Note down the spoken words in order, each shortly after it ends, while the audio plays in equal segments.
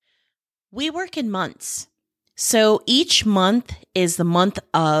We work in months. So each month is the month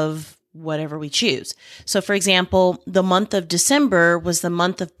of whatever we choose. So for example, the month of December was the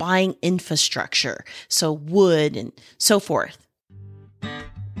month of buying infrastructure. So wood and so forth.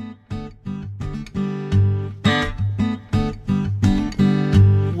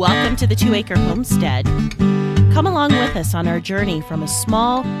 Welcome to the 2 Acre Homestead. Come along with us on our journey from a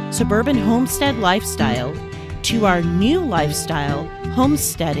small suburban homestead lifestyle to our new lifestyle,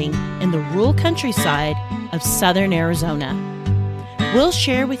 homesteading in the rural countryside of southern Arizona. We'll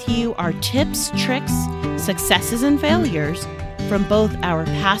share with you our tips, tricks, successes, and failures from both our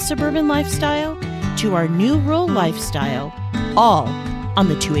past suburban lifestyle to our new rural lifestyle, all on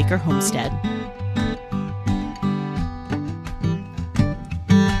the 2 Acre Homestead.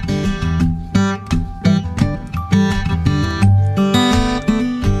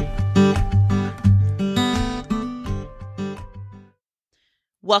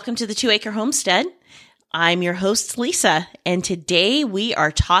 Welcome to the 2 Acre Homestead. I'm your host, Lisa, and today we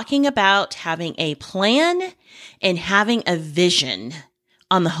are talking about having a plan and having a vision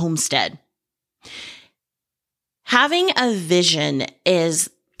on the homestead. Having a vision is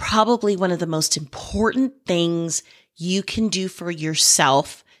probably one of the most important things you can do for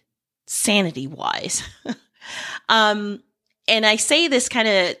yourself, sanity-wise. And I say this kind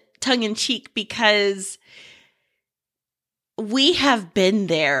of tongue-in-cheek because we have been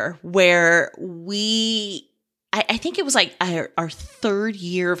there where I think it was like our third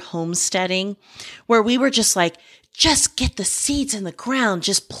year of homesteading, where we were just like, just get the seeds in the ground,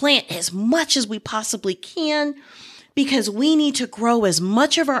 just plant as much as we possibly can, because we need to grow as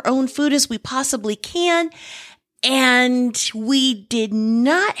much of our own food as we possibly can. And we did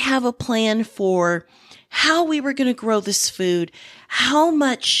not have a plan for how we were going to grow this food, how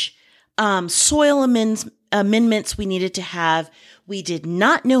much soil amendments we needed to have. We did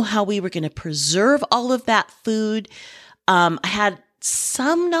not know how we were going to preserve all of that food. I had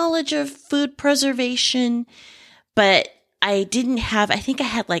some knowledge of food preservation, but I didn't have, I think I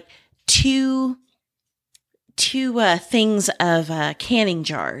had like two things of canning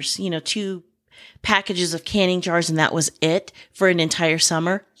jars, 2 packages of canning jars, and that was it for an entire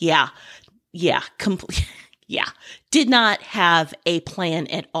summer. Yeah, complete. Yeah, did not have a plan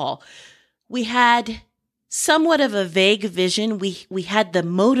at all. We had somewhat of a vague vision. We had we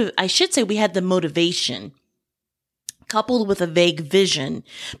had the motivation coupled with a vague vision,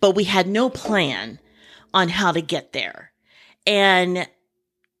 but we had no plan on how to get there. And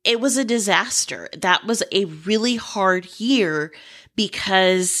it was a disaster. That was a really hard year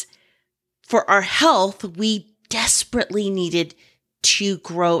because for our health, we desperately needed to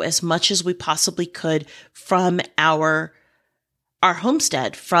grow as much as we possibly could from our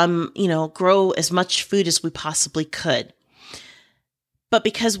homestead, from, grow as much food as we possibly could. But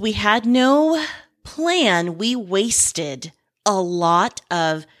because we had no plan, we wasted a lot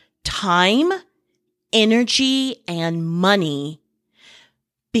of time, energy, and money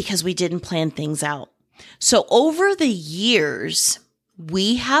because we didn't plan things out. So over the years,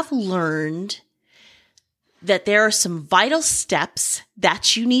 we have learned that there are some vital steps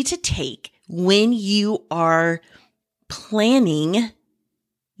that you need to take when you are planning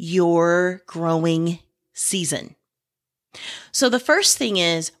your growing season. So the first thing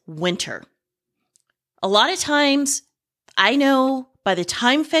is winter. A lot of times, I know by the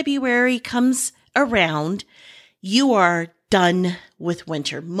time February comes around, you are done with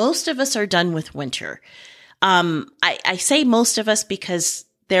winter. Most of us are done with winter. I say most of us because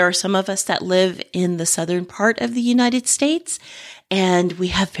there are some of us that live in the southern part of the United States, and we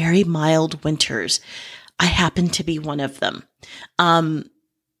have very mild winters. I happen to be one of them.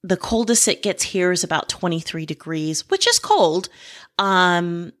 The coldest it gets here is about 23 degrees, which is cold.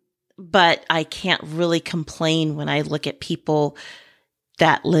 But I can't really complain when I look at people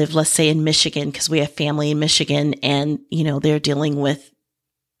that live, let's say in Michigan, because we have family in Michigan, and, they're dealing with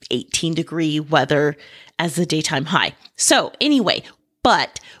 18-degree weather as the daytime high. So anyway,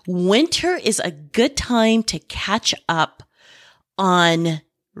 but winter is a good time to catch up on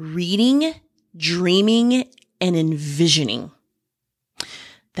reading, dreaming, and envisioning.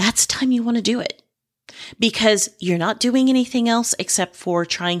 That's the time you want to do it because you're not doing anything else except for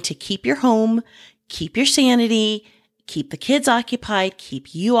trying to keep your home, keep your sanity, keep the kids occupied,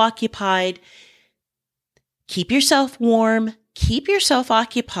 keep you occupied, keep yourself warm, keep yourself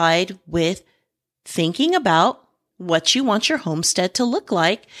occupied with thinking about what you want your homestead to look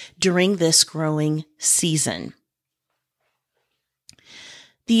like during this growing season.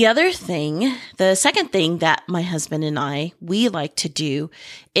 The second thing that my husband and we like to do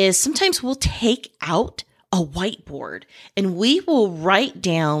is sometimes we'll take out a whiteboard and we will write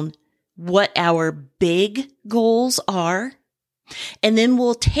down what our big goals are. And then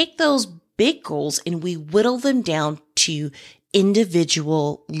we'll take those big goals and we whittle them down to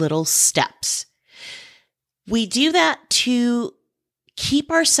individual little steps. We do that to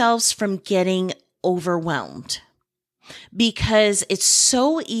keep ourselves from getting overwhelmed because it's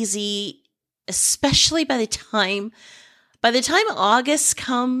so easy, especially by the time August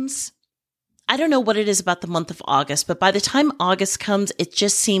comes. I don't know what it is about the month of August, but by the time August comes, it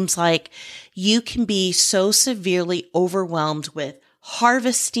just seems like you can be so severely overwhelmed with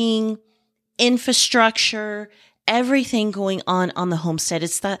harvesting, infrastructure, everything going on the homestead.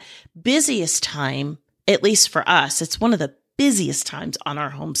 It's the busiest time, at least for us. It's one of the busiest times on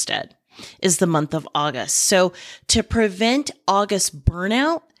our homestead is the month of August. So to prevent August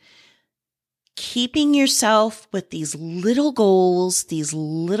burnout, keeping yourself with these little goals, these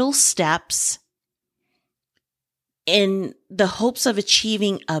little steps in the hopes of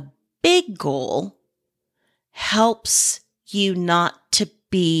achieving a big goal helps you not to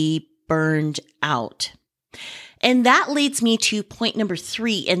be burned out. And that leads me to point number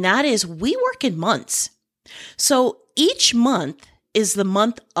 3, and that is we work in months. So each month is the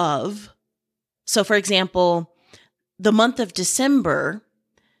month of, so for example, the month of December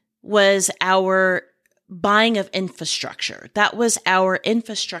was our buying of infrastructure. That was our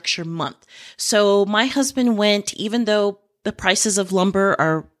infrastructure month. So my husband went, even though the prices of lumber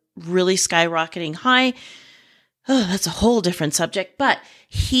are really skyrocketing high, that's a whole different subject, but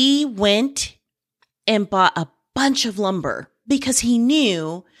he went and bought a bunch of lumber because we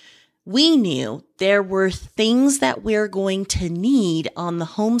knew there were things that we're going to need on the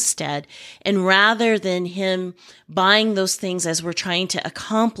homestead. And rather than him buying those things as we're trying to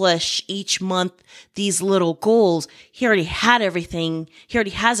accomplish each month these little goals, he already had everything. He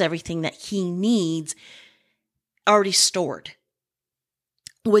already has everything that he needs already stored,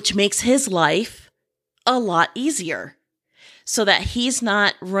 which makes his life a lot easier so that he's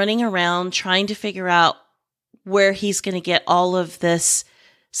not running around trying to figure out where he's going to get all of this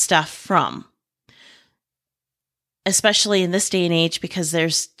stuff from, especially in this day and age, because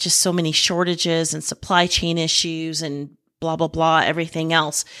there's just so many shortages and supply chain issues and blah, blah, blah, everything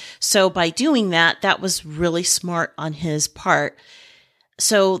else. So by doing that, that was really smart on his part.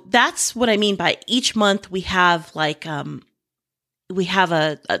 So that's what I mean by each month we have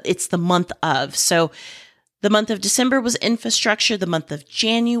it's the month of. So the month of December was infrastructure. The month of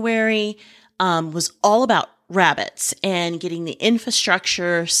January was all about rabbits and getting the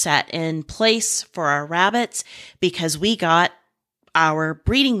infrastructure set in place for our rabbits because we got our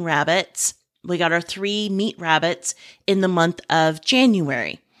breeding rabbits. We got our 3 meat rabbits in the month of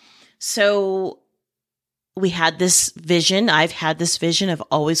January. So we had this vision. I've had this vision of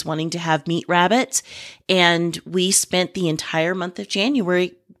always wanting to have meat rabbits. And we spent the entire month of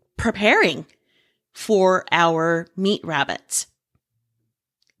January preparing for our meat rabbits.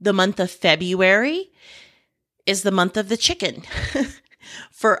 The month of February is the month of the chicken.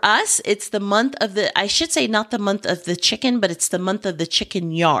 For us, it's the month of I should say not the month of the chicken, but it's the month of the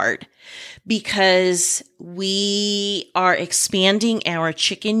chicken yard because we are expanding our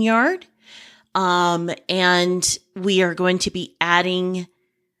chicken yard. And we are going to be adding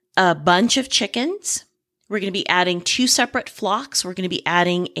a bunch of chickens. We're going to be adding 2 separate flocks. We're going to be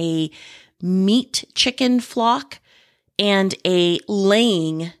adding a meat chicken flock and a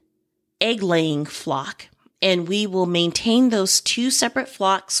egg laying flock. And we will maintain those 2 separate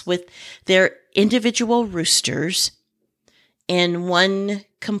flocks with their individual roosters in one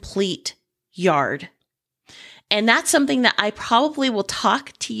complete yard. And that's something that I probably will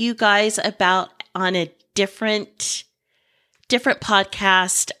talk to you guys about on a different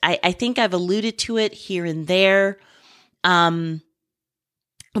podcast. I think I've alluded to it here and there.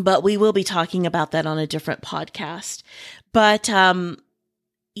 But we will be talking about that on a different podcast. But,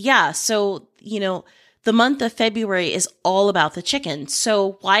 yeah, so, the month of February is all about the chicken.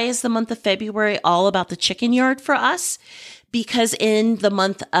 So why is the month of February all about the chicken yard for us? Because in the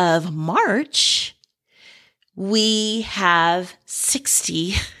month of March, we have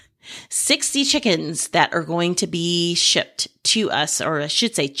 60 chickens that are going to be shipped to us, or I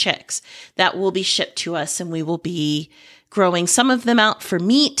should say chicks that will be shipped to us, and we will be growing some of them out for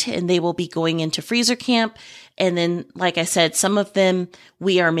meat and they will be going into freezer camp. And then, like I said, some of them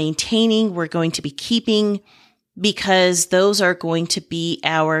we are maintaining, we're going to be keeping because those are going to be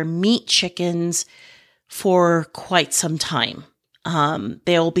our meat chickens for quite some time.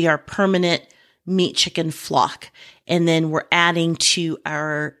 They'll be our permanent meat chicken flock. And then we're also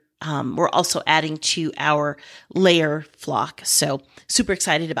adding to our layer flock. So super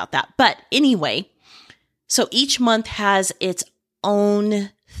excited about that. But anyway, so each month has its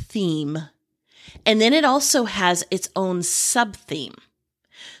own theme. And then it also has its own sub-theme.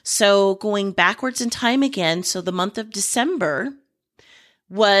 So going backwards in time again, so the month of December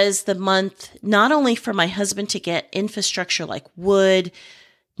was the month not only for my husband to get infrastructure like wood,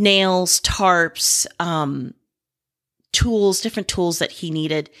 nails, tarps, tools, different tools that he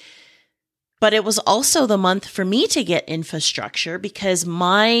needed, but it was also the month for me to get infrastructure because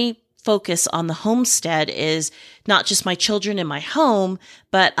my focus on the homestead is not just my children and my home,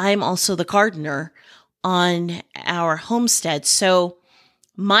 but I'm also the gardener on our homestead. So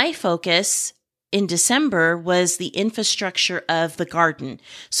my focus in December was the infrastructure of the garden.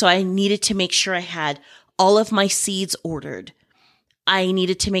 So I needed to make sure I had all of my seeds ordered. I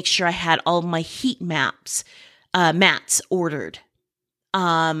needed to make sure I had all of my heat mats ordered.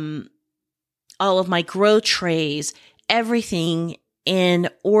 All of my grow trays, everything in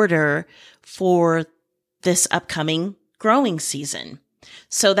order for this upcoming growing season.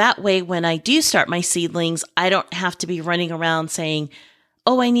 So that way, when I do start my seedlings, I don't have to be running around saying,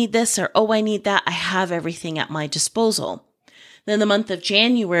 oh, I need this or, oh, I need that. I have everything at my disposal. Then the month of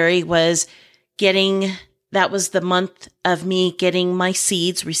January was that was the month of me getting my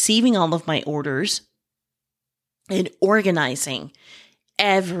seeds, receiving all of my orders, and organizing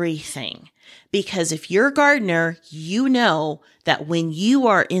everything. Because if you're a gardener, you know that when you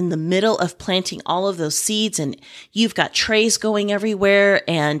are in the middle of planting all of those seeds and you've got trays going everywhere,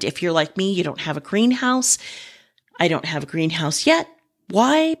 and if you're like me, you don't have a greenhouse. I don't have a greenhouse yet.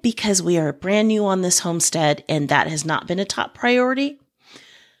 Why? Because we are brand new on this homestead and that has not been a top priority.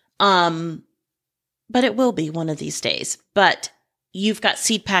 But it will be one of these days. But you've got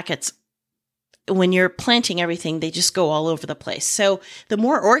seed packets. When you're planting everything, they just go all over the place. So the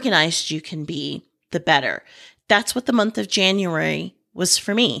more organized you can be, the better. That's what the month of January was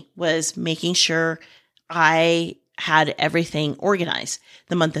for me, was making sure I had everything organized.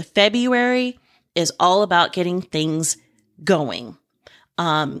 The month of February is all about getting things going.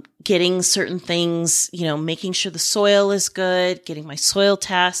 Getting certain things, making sure the soil is good, getting my soil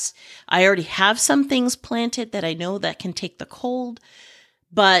tests. I already have some things planted that I know that can take the cold,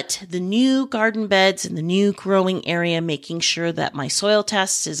 but the new garden beds and the new growing area, making sure that my soil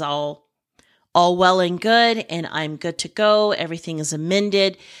test is all well and good and I'm good to go. Everything is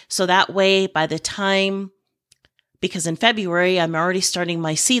amended. So that way, by the time, because in February, I'm already starting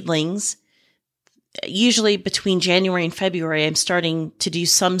my seedlings. Usually between January and February, I'm starting to do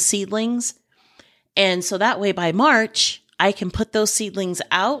some seedlings. And so that way by March, I can put those seedlings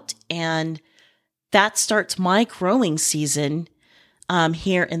out and that starts my growing season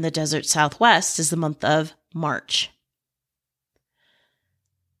here in the desert Southwest is the month of March.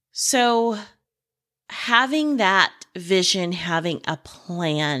 So having that vision, having a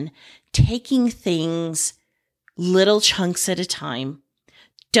plan, taking things little chunks at a time.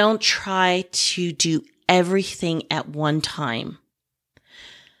 Don't try to do everything at one time.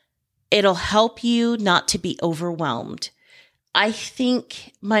 It'll help you not to be overwhelmed. I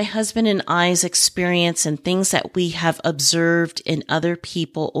think my husband and I's experience and things that we have observed in other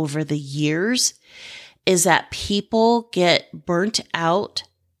people over the years is that people get burnt out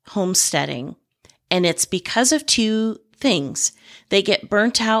homesteading. And it's because of two things. They get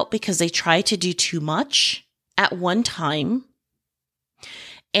burnt out because they try to do too much at one time,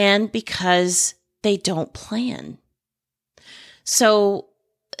 and because they don't plan. So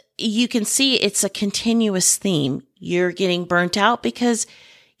you can see it's a continuous theme. You're getting burnt out because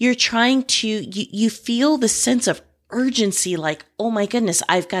you're trying to, you feel the sense of urgency, like, oh my goodness,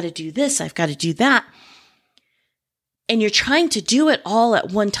 I've got to do this, I've got to do that. And you're trying to do it all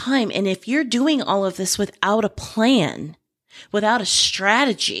at one time. And if you're doing all of this without a plan, without a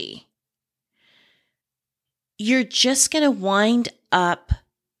strategy, you're just going to wind up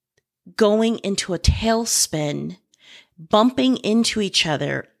going into a tailspin, bumping into each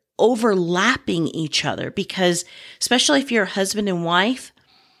other, overlapping each other, because especially if you're a husband and wife,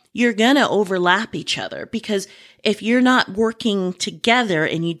 you're going to overlap each other, because if you're not working together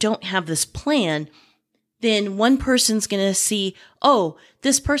and you don't have this plan, then one person's going to see, oh,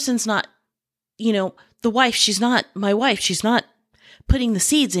 this person's not, the wife, my wife, she's not putting the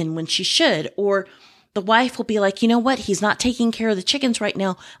seeds in when she should, or the wife will be like, you know what? He's not taking care of the chickens right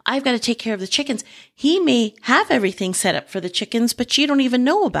now. I've got to take care of the chickens. He may have everything set up for the chickens, but you don't even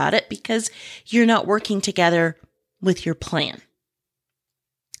know about it because you're not working together with your plan.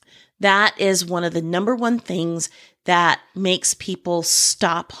 That is one of the number one things that makes people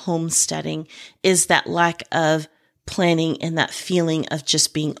stop homesteading, is that lack of planning and that feeling of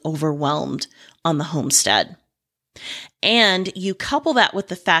just being overwhelmed on the homestead. And you couple that with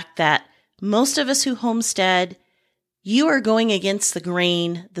the fact that most of us who homestead you are going against the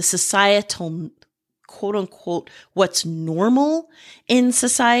grain, the societal, quote unquote, what's normal in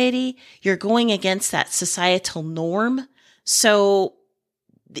society. You're going against that societal norm. So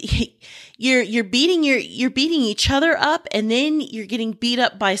you're beating each other up, and then you're getting beat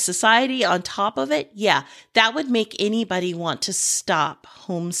up by society on top of it. Yeah, that would make anybody want to stop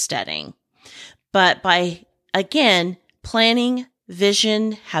homesteading. But by, again, planning,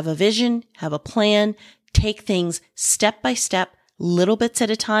 vision, have a plan, take things step by step, little bits at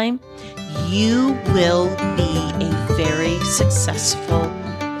a time, you will be a very successful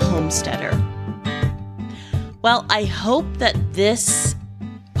homesteader. Well, I hope that this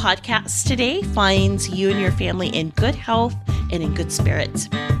podcast today finds you and your family in good health and in good spirits.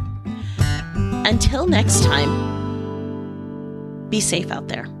 Until next time, be safe out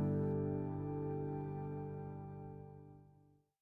there.